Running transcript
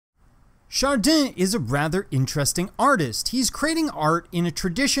Chardin is a rather interesting artist. He's creating art in a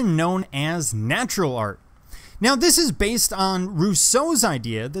tradition known as natural art. Now, this is based on Rousseau's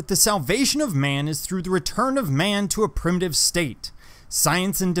idea that the salvation of man is through the return of man to a primitive state.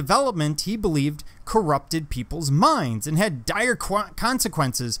 Science and development, he believed, corrupted people's minds and had dire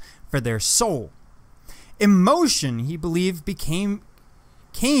consequences for their soul. Emotion, he believed,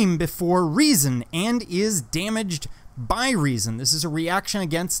 came before reason and is damaged by reason. This is a reaction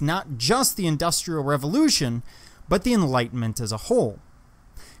against not just the Industrial Revolution, but the Enlightenment as a whole.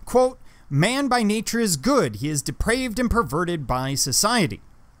 Quote, "Man by nature is good. He is depraved and perverted by society."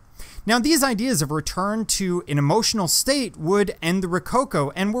 Now, these ideas of return to an emotional state would end the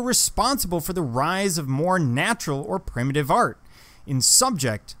Rococo and were responsible for the rise of more natural or primitive art in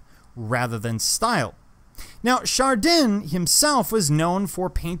subject rather than style. Now, Chardin himself was known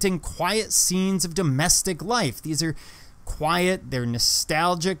for painting quiet scenes of domestic life. These are quiet, they're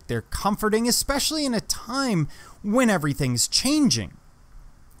nostalgic, they're comforting, especially in a time when everything's changing.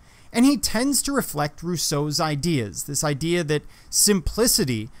 And he tends to reflect Rousseau's ideas, this idea that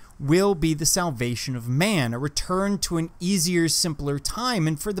simplicity will be the salvation of man, a return to an easier, simpler time.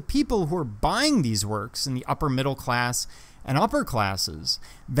 And for the people who are buying these works in the upper middle class and upper classes,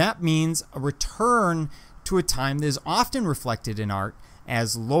 that means a return to a time that is often reflected in art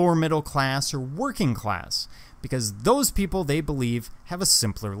as lower middle class or working class, because those people, they believe, have a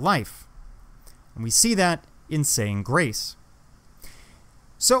simpler life. And we see that in Saying Grace.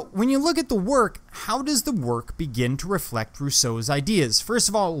 So when you look at the work, how does the work begin to reflect Rousseau's ideas? First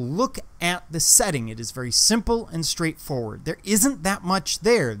of all, look at the setting. It is very simple and straightforward. There isn't that much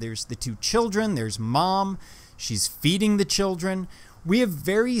there. There's the two children, there's mom, she's feeding the children. We have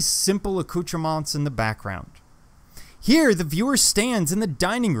very simple accoutrements in the background. Here, the viewer stands in the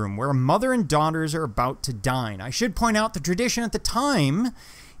dining room where a mother and daughters are about to dine. I should point out the tradition at the time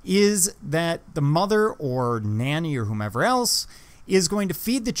is that the mother or nanny or whomever else is going to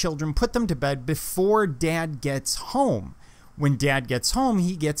feed the children, put them to bed before dad gets home. When dad gets home,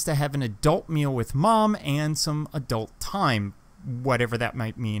 he gets to have an adult meal with mom and some adult time, whatever that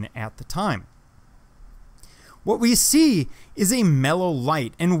might mean at the time. What we see is a mellow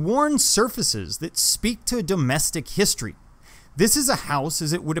light and worn surfaces that speak to domestic history. This is a house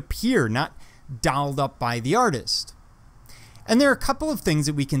as it would appear, not dolled up by the artist. And there are a couple of things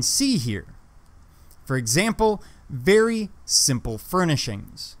that we can see here. For example, very simple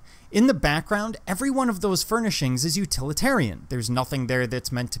furnishings. In the background, every one of those furnishings is utilitarian. There's nothing there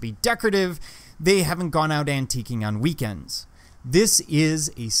that's meant to be decorative. They haven't gone out antiquing on weekends. This is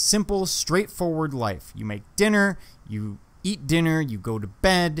a simple, straightforward life. You make dinner, you eat dinner, you go to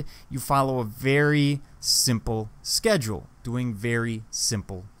bed, you follow a very simple schedule, doing very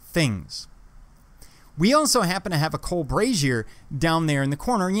simple things. We also happen to have a coal brazier down there in the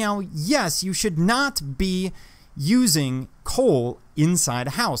corner. Now, yes, you should not be using coal inside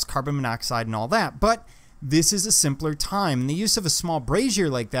a house, carbon monoxide and all that, but this is a simpler time, and the use of a small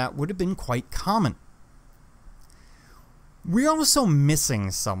brazier like that would have been quite common. We're also missing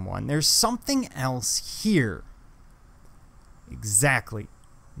someone. There's something else here. Exactly.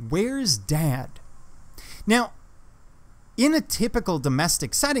 Where's Dad? Now, in a typical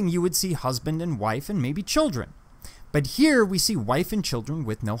domestic setting, you would see husband and wife and maybe children. But here we see wife and children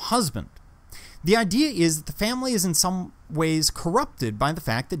with no husband. The idea is that the family is in some ways corrupted by the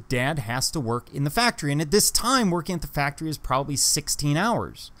fact that dad has to work in the factory. And at this time, working at the factory is probably 16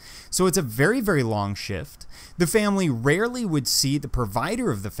 hours. So it's a very, very long shift. The family rarely would see the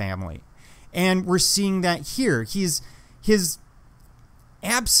provider of the family. And we're seeing that here. His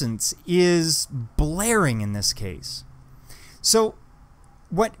absence is blaring in this case. So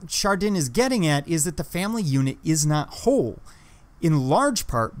what Chardin is getting at is that the family unit is not whole, in large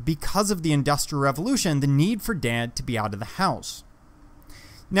part because of the Industrial Revolution, the need for dad to be out of the house.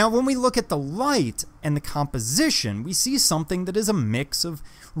 Now, when we look at the light and the composition, we see something that is a mix of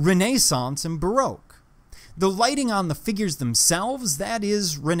Renaissance and Baroque. The lighting on the figures themselves, that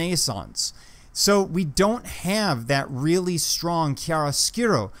is Renaissance. So we don't have that really strong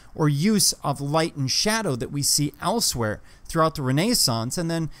chiaroscuro or use of light and shadow that we see elsewhere throughout the Renaissance and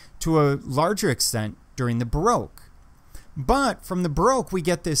then to a larger extent during the Baroque. But from the Baroque, we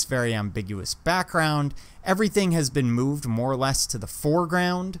get this very ambiguous background. Everything has been moved more or less to the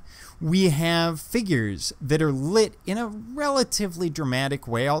foreground. We have figures that are lit in a relatively dramatic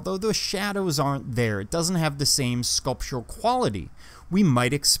way, although the shadows aren't there. It doesn't have the same sculptural quality we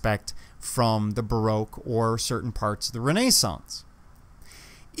might expect from the Baroque or certain parts of the Renaissance.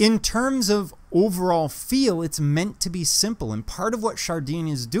 In terms of overall feel, it's meant to be simple, and part of what Chardin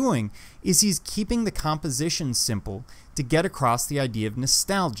is doing is he's keeping the composition simple to get across the idea of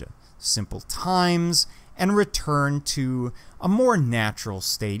nostalgia. simple times, and return to a more natural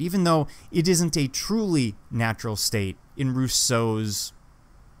state, even though it isn't a truly natural state in Rousseau's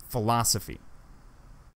philosophy.